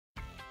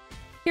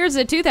Here's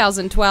a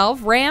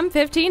 2012 Ram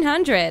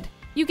 1500.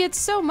 You get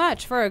so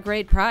much for a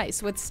great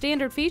price with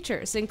standard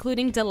features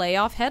including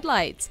delay-off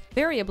headlights,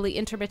 variably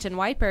intermittent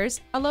wipers,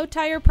 a low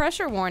tire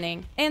pressure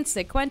warning, and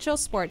sequential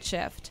sport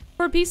shift.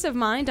 For peace of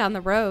mind on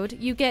the road,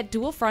 you get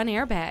dual front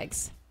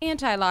airbags,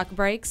 anti-lock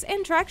brakes,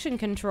 and traction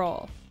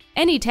control.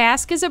 Any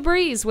task is a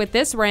breeze with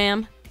this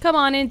Ram. Come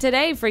on in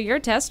today for your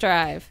test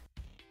drive.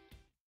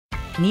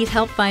 Need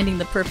help finding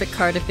the perfect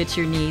car to fit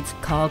your needs?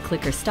 Call,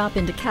 click, or stop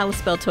into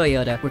Kalispell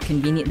Toyota. We're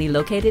conveniently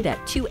located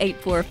at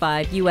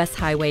 2845 US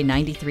Highway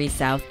 93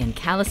 South in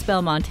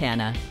Kalispell,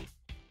 Montana.